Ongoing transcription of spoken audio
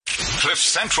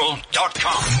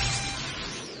CliffCentral.com.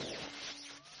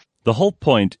 The whole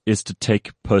point is to take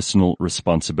personal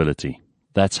responsibility.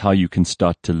 That's how you can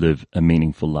start to live a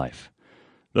meaningful life.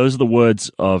 Those are the words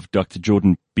of Dr.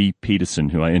 Jordan B. Peterson,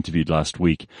 who I interviewed last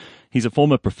week. He's a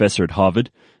former professor at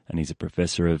Harvard, and he's a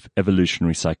professor of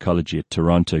evolutionary psychology at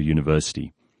Toronto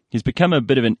University. He's become a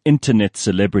bit of an internet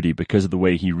celebrity because of the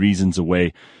way he reasons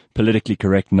away politically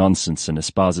correct nonsense and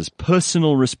espouses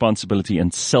personal responsibility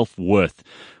and self-worth,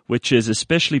 which is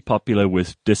especially popular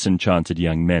with disenchanted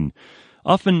young men.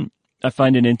 Often, I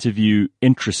find an interview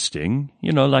interesting,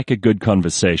 like a good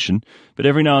conversation, but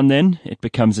every now and then it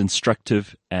becomes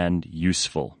instructive and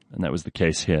useful, and that was the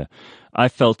case here. I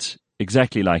felt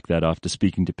exactly like that after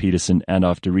speaking to Peterson and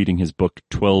after reading his book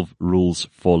 12 Rules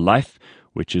for Life,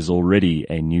 which is already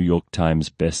a New York Times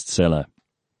bestseller.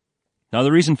 Now,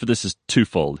 the reason for this is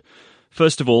twofold.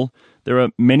 First of all, there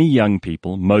are many young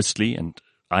people, mostly, and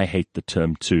I hate the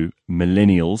term too,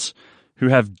 millennials, who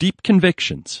have deep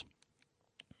convictions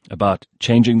about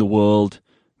changing the world,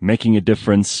 making a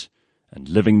difference, and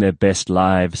living their best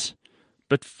lives.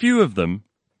 But few of them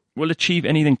will achieve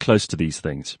anything close to these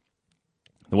things.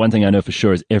 The one thing I know for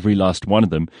sure is every last one of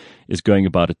them is going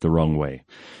about it the wrong way.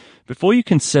 Before you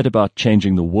can set about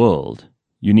changing the world,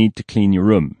 you need to clean your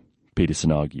room,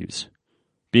 Peterson argues.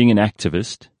 Being an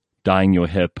activist, dyeing your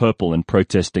hair purple and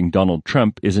protesting Donald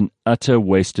Trump is an utter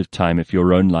waste of time if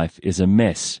your own life is a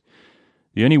mess.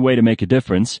 The only way to make a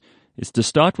difference is to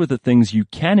start with the things you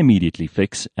can immediately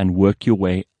fix and work your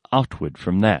way outward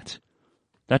from that.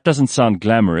 That doesn't sound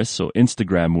glamorous or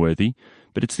Instagram-worthy,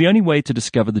 but it's the only way to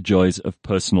discover the joys of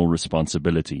personal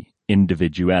responsibility,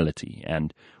 individuality,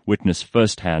 and witness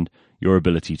firsthand your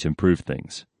ability to improve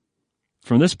things.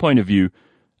 From this point of view,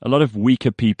 a lot of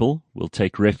weaker people will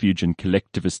take refuge in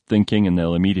collectivist thinking and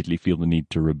they'll immediately feel the need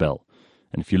to rebel.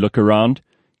 And if you look around,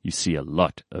 you see a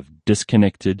lot of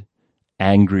disconnected,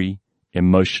 angry,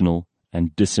 emotional,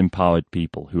 and disempowered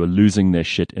people who are losing their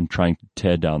shit and trying to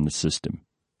tear down the system.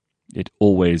 It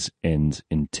always ends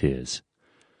in tears.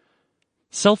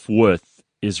 Self-worth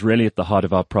is really at the heart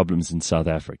of our problems in South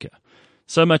Africa.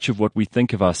 So much of what we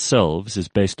think of ourselves is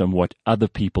based on what other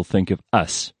people think of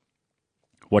us,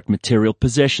 what material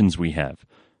possessions we have,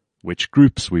 which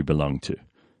groups we belong to,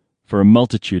 for a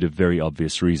multitude of very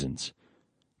obvious reasons.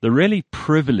 The really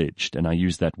privileged, and I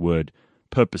use that word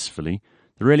purposefully,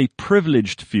 the really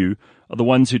privileged few are the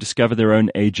ones who discover their own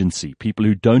agency, people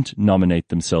who don't nominate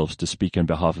themselves to speak on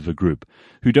behalf of a group,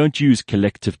 who don't use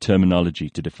collective terminology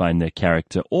to define their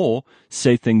character or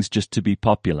say things just to be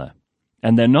popular.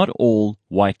 And they're not all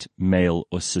white, male,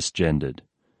 or cisgendered.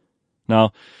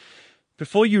 Now,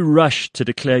 before you rush to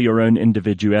declare your own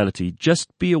individuality,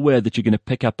 just be aware that you're going to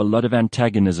pick up a lot of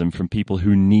antagonism from people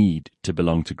who need to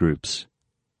belong to groups.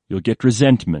 You'll get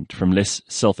resentment from less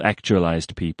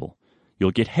self-actualized people. You'll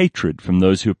get hatred from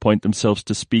those who appoint themselves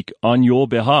to speak on your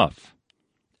behalf.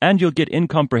 And you'll get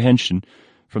incomprehension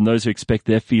from those who expect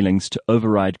their feelings to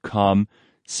override calm,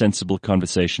 sensible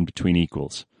conversation between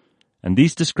equals. And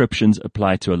these descriptions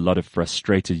apply to a lot of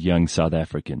frustrated young South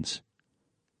Africans.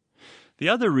 The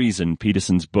other reason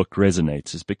Peterson's book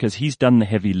resonates is because he's done the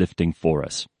heavy lifting for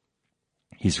us.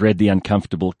 He's read the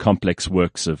uncomfortable, complex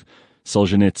works of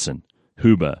Solzhenitsyn,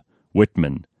 Huber,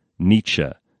 Whitman, Nietzsche,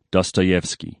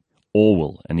 Dostoevsky,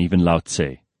 Orwell, and even Lao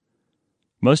Tse.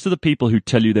 Most of the people who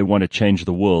tell you they want to change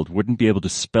the world wouldn't be able to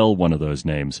spell one of those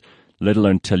names, let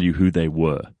alone tell you who they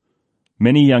were.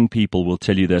 Many young people will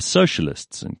tell you they're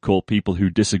socialists and call people who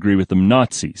disagree with them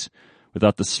Nazis,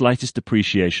 without the slightest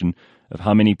appreciation of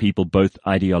how many people both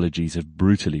ideologies have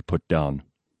brutally put down.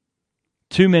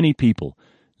 Too many people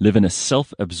live in a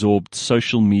self-absorbed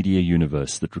social media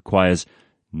universe that requires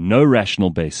no rational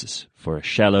basis for a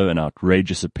shallow and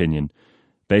outrageous opinion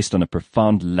based on a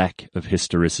profound lack of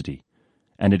historicity,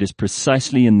 and it is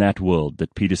precisely in that world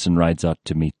that Peterson rides out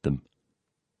to meet them.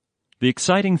 The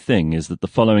exciting thing is that the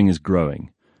following is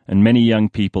growing, and many young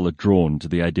people are drawn to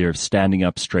the idea of standing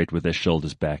up straight with their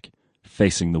shoulders back,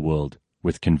 facing the world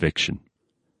with conviction.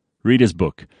 Read his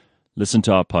book. Listen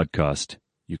to our podcast.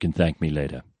 You can thank me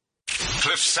later.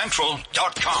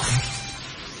 CliffCentral.com.